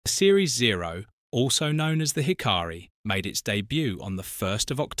Series Zero, also known as the Hikari, made its debut on the 1st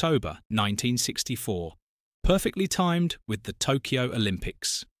of October 1964, perfectly timed with the Tokyo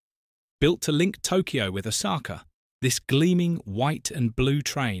Olympics. Built to link Tokyo with Osaka, this gleaming white and blue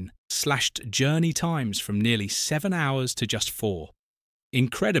train slashed journey times from nearly 7 hours to just 4.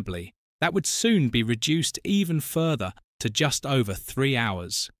 Incredibly, that would soon be reduced even further to just over 3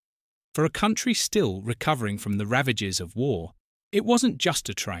 hours. For a country still recovering from the ravages of war, it wasn't just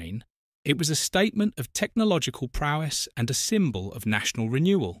a train, it was a statement of technological prowess and a symbol of national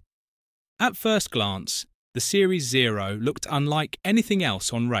renewal. At first glance, the Series Zero looked unlike anything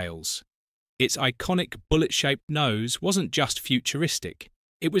else on rails. Its iconic bullet-shaped nose wasn't just futuristic,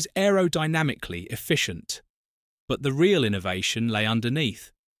 it was aerodynamically efficient. But the real innovation lay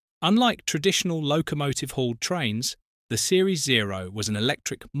underneath. Unlike traditional locomotive-hauled trains, the Series Zero was an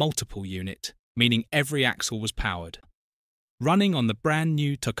electric multiple unit, meaning every axle was powered. Running on the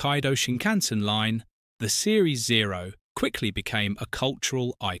brand-new Tokyo Shinkansen line, the Series Zero quickly became a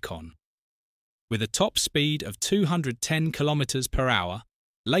cultural icon. With a top speed of 210 km per hour,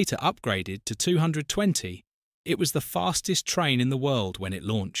 later upgraded to 220, it was the fastest train in the world when it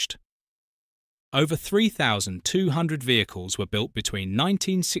launched. Over 3,200 vehicles were built between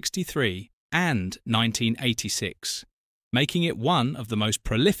 1963 and 1986, making it one of the most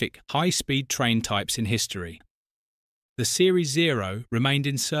prolific high-speed train types in history. The Series Zero remained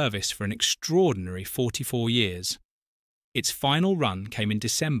in service for an extraordinary 44 years. Its final run came in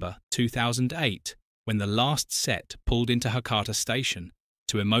December 2008, when the last set pulled into Hakata Station,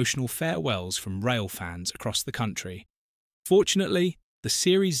 to emotional farewells from rail fans across the country. Fortunately, the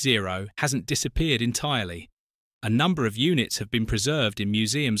Series Zero hasn't disappeared entirely. A number of units have been preserved in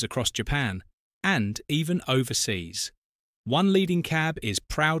museums across Japan, and even overseas. One leading cab is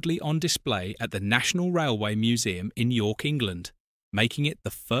proudly on display at the National Railway Museum in York, England, making it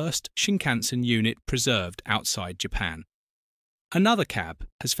the first Shinkansen unit preserved outside Japan. Another cab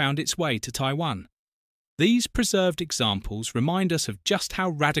has found its way to Taiwan. These preserved examples remind us of just how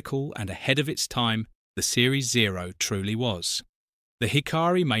radical and ahead of its time the Series Zero truly was. The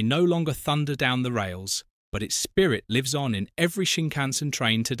Hikari may no longer thunder down the rails, but its spirit lives on in every Shinkansen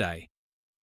train today.